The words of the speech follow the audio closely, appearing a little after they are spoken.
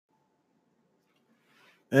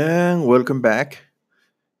And welcome back.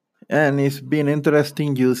 And it's been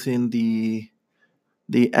interesting using the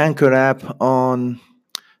Anchor app on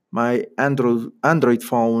my Android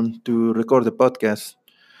phone to record the podcast.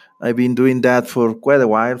 I've been doing that for quite a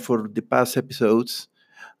while for the past episodes.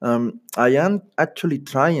 I am actually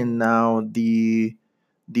trying now the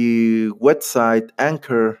website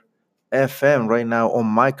Anchor FM right now on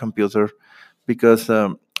my computer because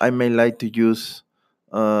I may like to use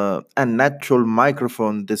a natural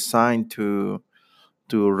microphone designed to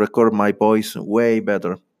record my voice way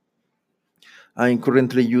better. I'm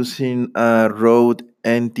currently using a Rode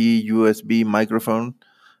NT USB microphone.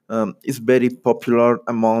 It's very popular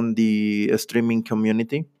among the streaming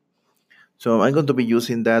community. So I'm going to be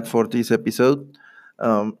using that for this episode.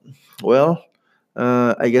 Um, well,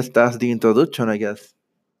 I guess that's the introduction, I guess.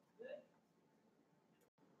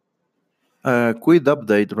 A quick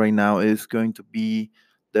update right now is going to be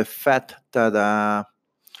the fact that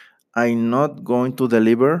I'm not going to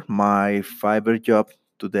deliver my fiber job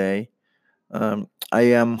today. I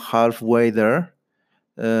am halfway there.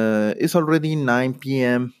 It's already 9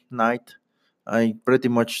 p.m. night. I'm pretty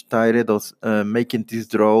much tired of making these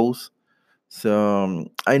draws, so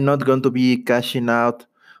I'm not going to be cashing out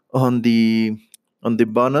on the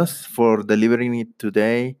bonus for delivering it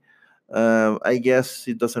today. I guess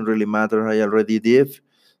it doesn't really matter. I already did,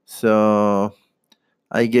 so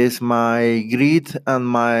I guess my greed and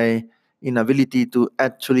my inability to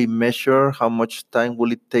actually measure how much time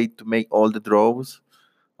will it take to make all the drawings.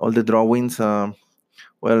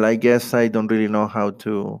 Well, I guess I don't really know how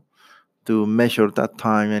to measure that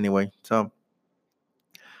time anyway. So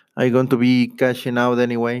I'm going to be cashing out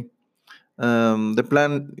anyway. The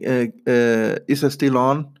plan is still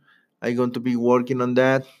on. I'm going to be working on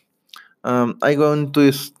that. I'm going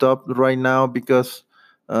to stop right now because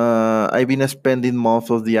I've been spending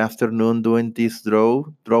most of the afternoon doing these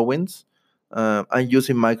drawings. I'm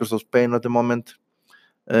using Microsoft Paint at the moment.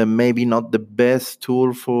 Maybe not the best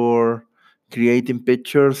tool for creating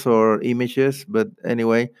pictures or images, but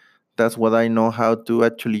anyway, that's what I know how to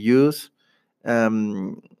actually use.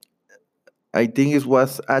 Um, I think it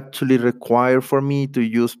was actually required for me to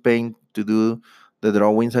use Paint to do the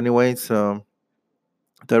drawings anyway. So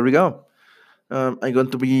there we go. I'm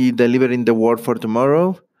going to be delivering the work for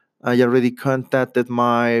tomorrow. I already contacted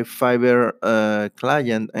my Fiverr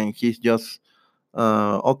client, and he's just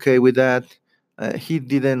okay with that. He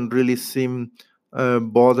didn't really seem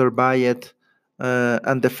bothered by it.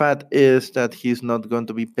 And the fact is that he's not going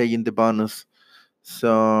to be paying the bonus.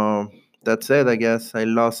 So that's it, I guess. I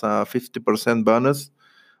lost a 50% bonus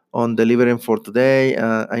on delivering for today.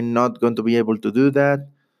 I'm not going to be able to do that.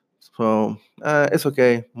 So it's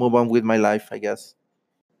okay. Move on with my life, I guess.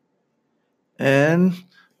 And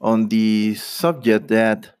on the subject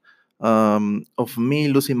that of me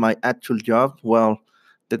losing my actual job, well,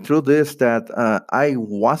 the truth is that I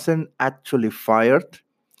wasn't actually fired.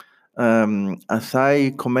 As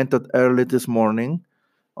I commented early this morning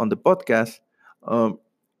on the podcast, um,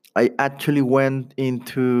 I actually went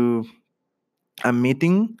into a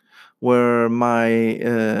meeting where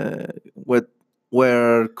my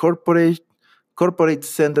where corporate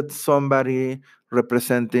sent somebody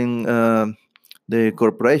representing the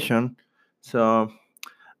corporation. So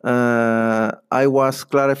I was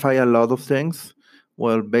clarify a lot of things.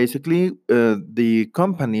 Well, basically, the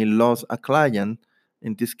company lost a client.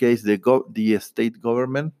 In this case, the state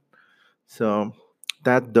government. So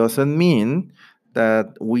that doesn't mean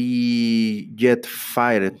that we get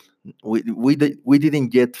fired. We didn't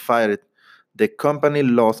get fired. The company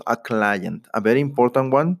lost a client, a very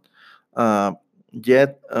important one. Uh,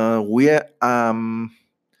 yet we are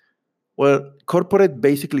well, corporate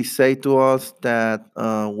basically say to us that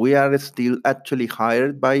we are still actually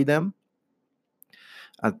hired by them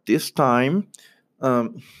at this time.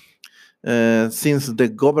 Um, since the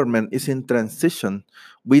government is in transition,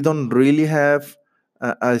 we don't really have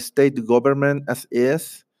a state government as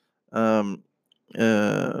is. Um,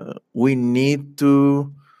 we need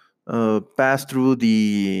to pass through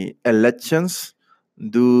the elections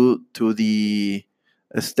due to the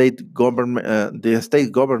state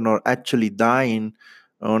governor actually dying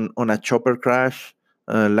on a chopper crash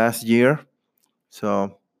last year.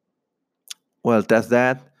 So, well, that's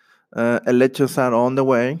that. Elections are on the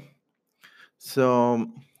way. So,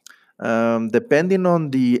 depending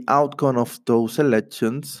on the outcome of those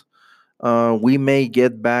elections, we may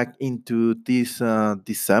get back into this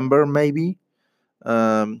December, maybe.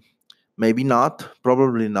 Um, Maybe not,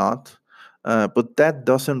 probably not. But that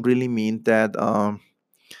doesn't really mean that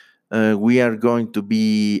we are going to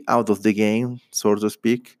be out of the game, so to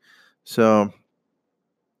speak. So,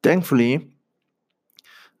 thankfully,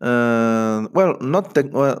 Well, not the,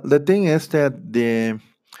 well, the thing is that the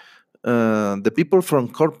people from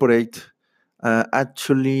corporate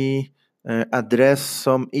actually address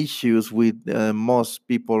some issues with most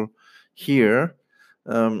people here.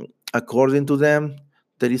 Um, According to them,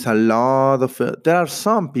 there is a lot of there are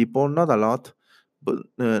some people, not a lot, but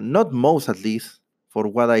not most at least, for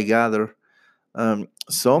what I gather.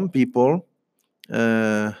 Some people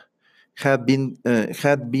uh, had been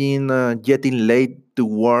getting late to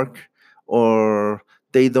work, or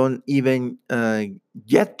they don't even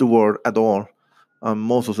get to work at all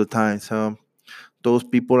most of the time. So those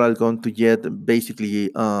people are going to get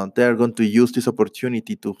basically they're going to use this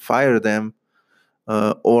opportunity to fire them,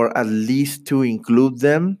 or at least to include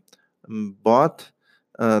them, but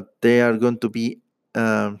they are going to be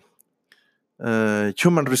um,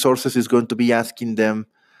 human resources is going to be asking them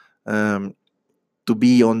um, to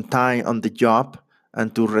be on time on the job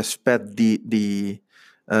and to respect the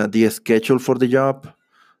schedule for the job.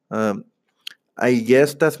 Um, I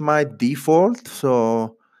guess that's my default.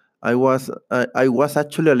 So I was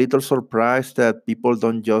actually a little surprised that people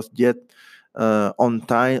don't just get on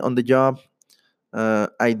time on the job.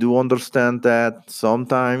 I do understand that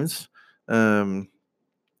sometimes um,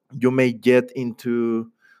 you may get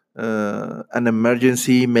into an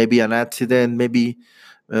emergency, maybe an accident, maybe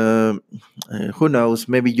um, who knows,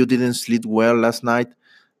 maybe you didn't sleep well last night.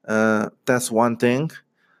 That's one thing.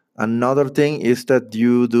 Another thing is that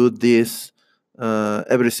you do this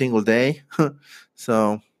every single day.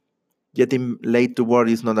 So getting late to work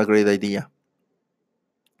is not a great idea.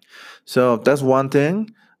 So that's one thing.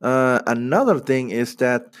 Another thing is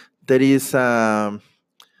that there is uh,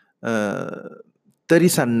 there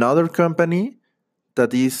is another company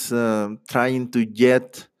that is trying to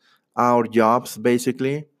get our jobs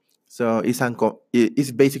basically. So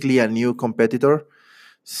it's basically a new competitor.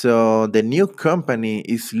 So the new company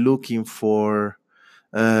is looking for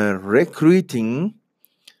recruiting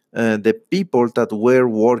the people that were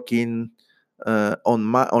working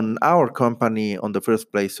on our company on the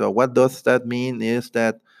first place. So what does that mean is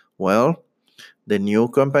that, well, the new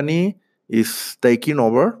company is taking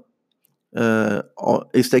over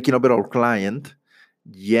our client,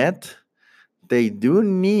 yet they do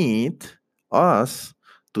need us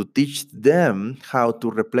to teach them how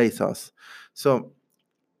to replace us. So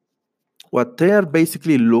what they are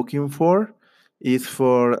basically looking for is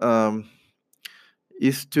for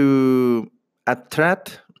is to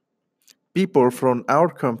attract people from our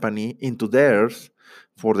company into theirs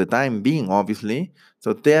for the time being, obviously.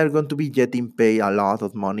 So they are going to be getting paid a lot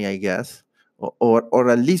of money, I guess, or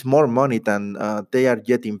at least more money than they are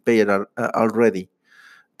getting paid already.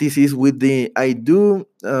 This is with the I do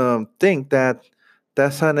think that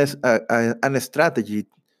that's an strategy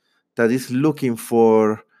that is looking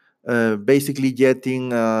for basically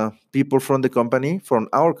getting people from the company, from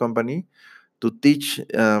our company, to teach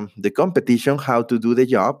the competition how to do the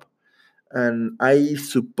job. And I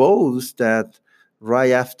suppose that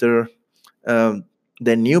right after um,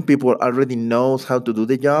 the new people already knows how to do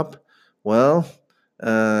the job, well,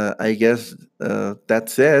 I guess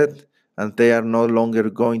that's it, and they are no longer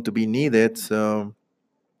going to be needed. So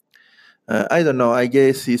I don't know. I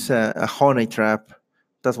guess it's a honey trap.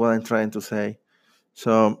 That's what I'm trying to say.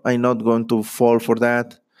 So I'm not going to fall for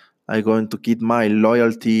that. I'm going to keep my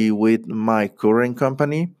loyalty with my current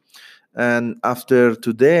company. And after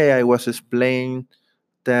today, I was explaining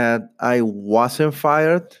that I wasn't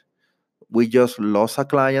fired. We just lost a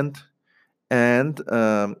client. And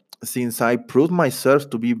since I proved myself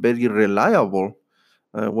to be very reliable,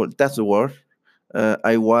 well, that's the word,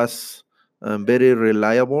 I was very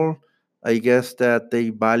reliable. I guess that they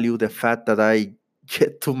value the fact that I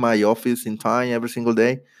get to my office in time every single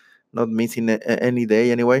day, not missing any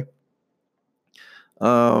day anyway.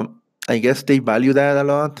 I guess they value that a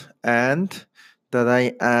lot, and that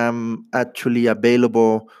I am actually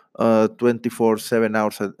available 24/7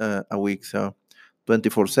 hours a week. So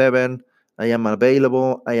 24/7, I am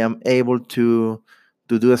available. I am able to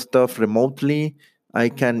do stuff remotely. I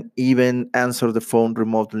can even answer the phone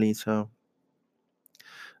remotely. So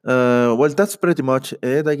well, that's pretty much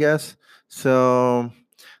it, I guess. So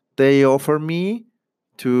they offer me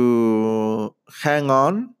to hang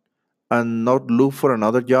on and not look for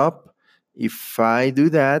another job. If I do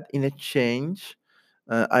that in exchange,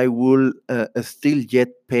 I will still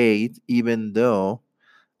get paid, even though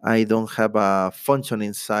I don't have a function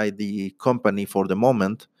inside the company for the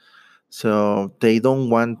moment. So they don't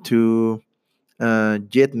want to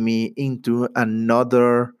get me into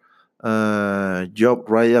another job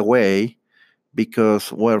right away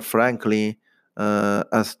because, well, frankly,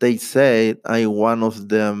 as they say, I one of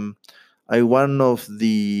them. I'm one of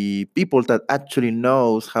the people that actually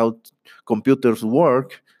knows how computers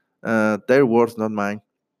work. Their words, not mine.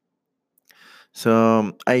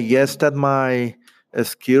 So I guess that my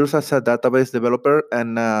skills as a database developer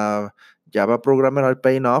and Java programmer are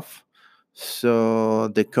paying off. So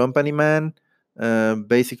the company man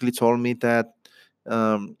basically told me that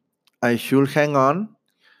um, I should hang on,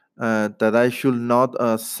 that I should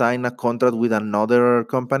not sign a contract with another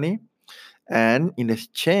company, and in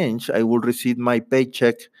exchange, I will receive my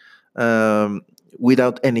paycheck um,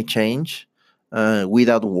 without any change,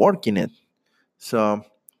 without working it. So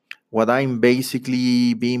what I'm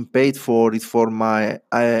basically being paid for is for my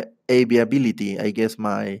availability. I guess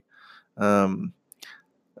my um,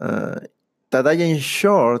 uh, that I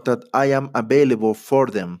ensure that I am available for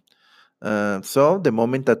them. So the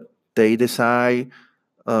moment that they decide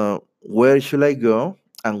where should I go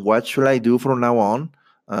and what should I do from now on,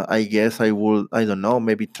 I guess I will. I don't know.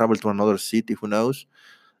 Maybe travel to another city. Who knows?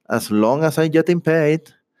 As long as I getting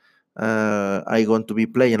paid, I going to be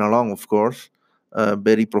playing along, of course.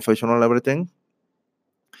 Very professional, everything.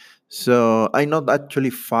 So I'm not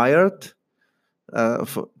actually fired.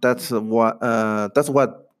 That's what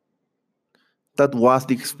that was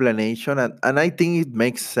the explanation, and I think it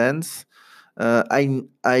makes sense.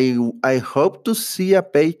 I hope to see a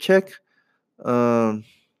paycheck um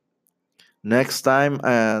next time,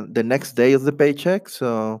 the next day of the paycheck.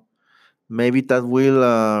 So maybe that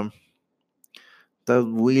will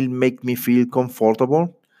make me feel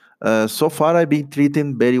comfortable. So far, I've been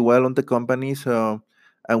treating very well on the company. So,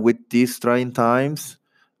 and with these trying times,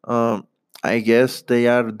 um, I guess they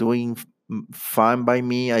are doing fine by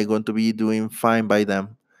me. I'm going to be doing fine by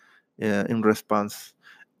them in response.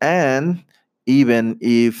 And even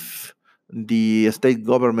if the state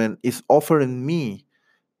government is offering me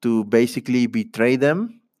to basically betray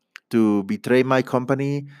them, to betray my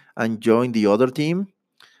company and join the other team,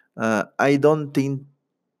 I don't think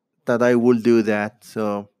that I will do that.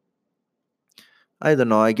 So I don't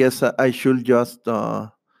know. I guess I should just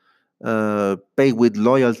pay with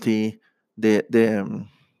loyalty. The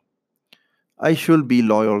I should be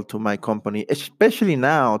loyal to my company, especially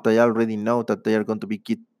now that I already know that they are going to be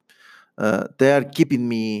they are keeping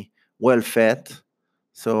me well fed.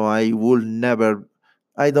 So I will never.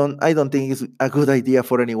 I don't think it's a good idea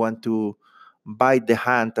for anyone to bite the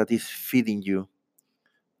hand that is feeding you,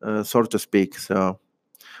 so to speak. So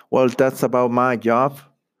well, that's about my job.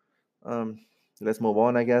 Um, let's move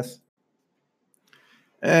on, I guess.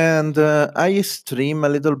 And I stream a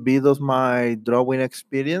little bit of my drawing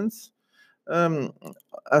experience. Um,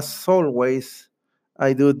 as always,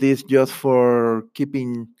 I do this just for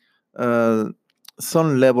keeping uh,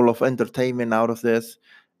 some level of entertainment out of this,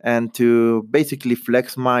 and to basically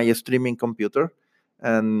flex my streaming computer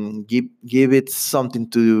and give it something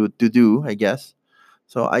to do, I guess.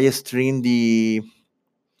 So I stream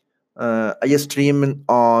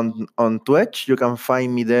on Twitch. You can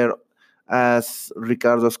find me there as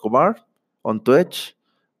Ricardo Escobar on Twitch.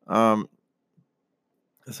 Um,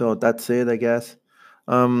 so that's it, I guess.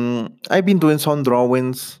 I've been doing some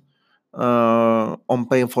drawings on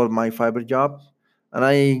paying for my fiber job, and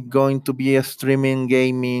I going to be streaming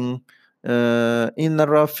gaming in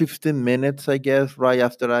around 15 minutes, I guess, right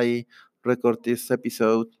after I record this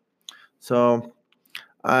episode. So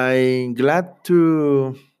I'm glad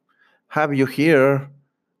to have you here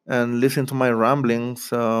and listen to my ramblings.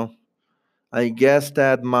 So I guess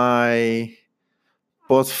that my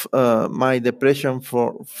depression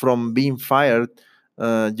from being fired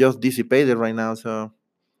just dissipated right now. So,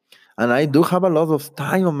 and I do have a lot of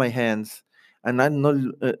time on my hands, and I'm not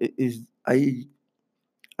is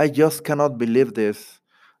I just cannot believe this.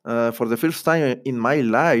 For the first time in my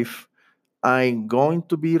life, I'm going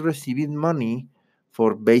to be receiving money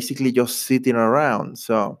for basically just sitting around.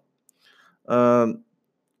 So, um,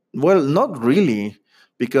 well, not really,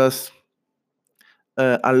 because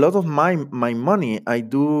a lot of my money I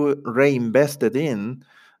do reinvested in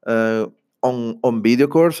uh, on video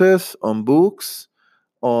courses, on books,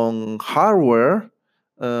 on hardware.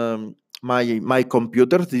 My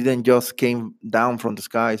computers didn't just came down from the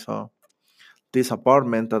sky. So this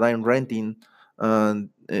apartment that I'm renting, uh,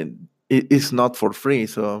 it is not for free.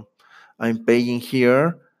 So I'm paying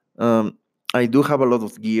here. Um, I do have a lot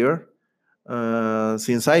of gear.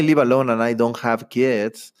 Since I live alone and I don't have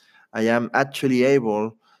kids, I am actually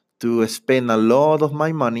able to spend a lot of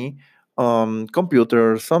my money on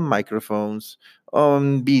computers, on microphones,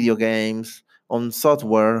 on video games, on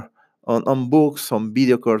software, on books, on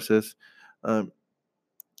video courses. Um,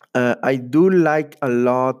 I do like a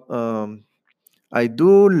lot. I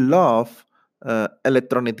do love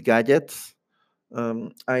electronic gadgets.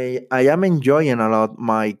 I am enjoying a lot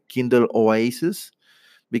my Kindle Oasis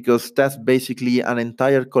because that's basically an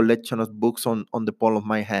entire collection of books on the palm of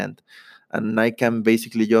my hand. And I can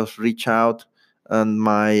basically just reach out and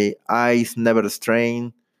my eyes never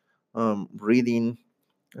strain reading.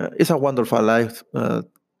 It's a wonderful life.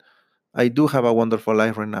 I do have a wonderful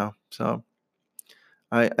life right now. So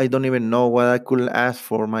I don't even know what I could ask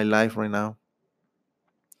for my life right now.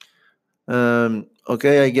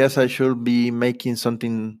 Okay, I guess I should be making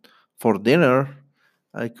something for dinner.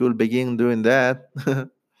 I could begin doing that.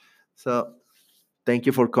 So thank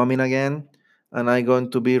you for coming again. And I'm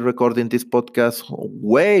going to be recording this podcast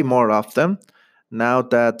way more often now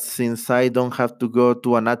that since I don't have to go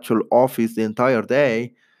to an actual office the entire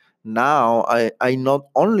day, now I not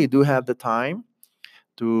only do have the time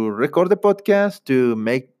to record the podcast, to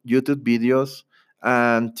make YouTube videos,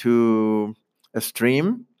 and to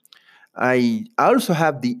stream, I also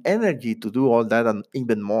have the energy to do all that and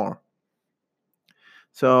even more.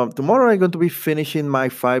 So tomorrow I'm going to be finishing my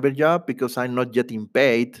Fiverr job because I'm not getting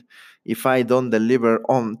paid if I don't deliver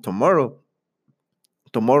on tomorrow.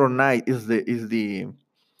 Tomorrow night is the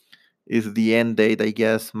end date, I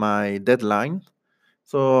guess, my deadline.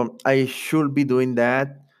 So I should be doing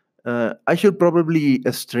that. I should probably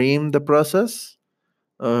stream the process,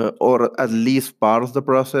 or at least part of the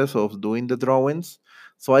process of doing the drawings,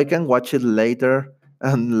 so I can watch it later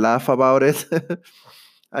and laugh about it.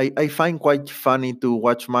 I find quite funny to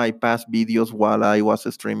watch my past videos while I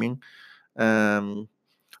was streaming. Um,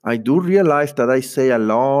 I do realize that I say a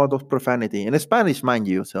lot of profanity in Spanish, mind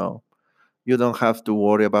you, so you don't have to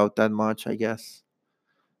worry about that much, I guess.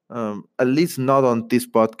 At least not on this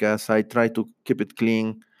podcast. I try to keep it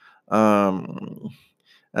clean. Um,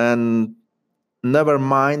 and never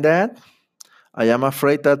mind that. I am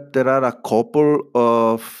afraid that there are a couple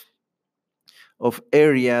of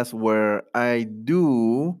areas where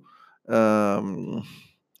um,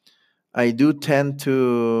 I do tend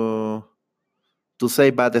to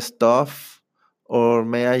say bad stuff, or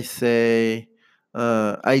may I say,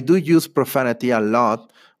 I do use profanity a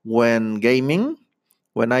lot when gaming,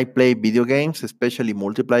 when I play video games, especially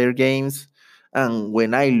multiplayer games, and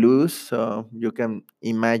when I lose. So you can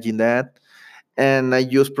imagine that. And I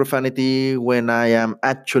use profanity when I am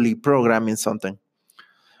actually programming something.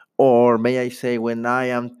 Or may I say, when I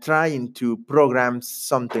am trying to program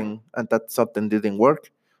something and that something didn't work,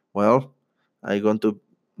 well, I going to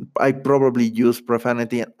I probably use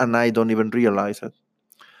profanity and I don't even realize it.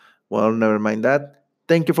 Well, never mind that.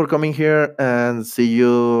 Thank you for coming here and see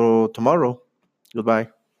you tomorrow. Goodbye.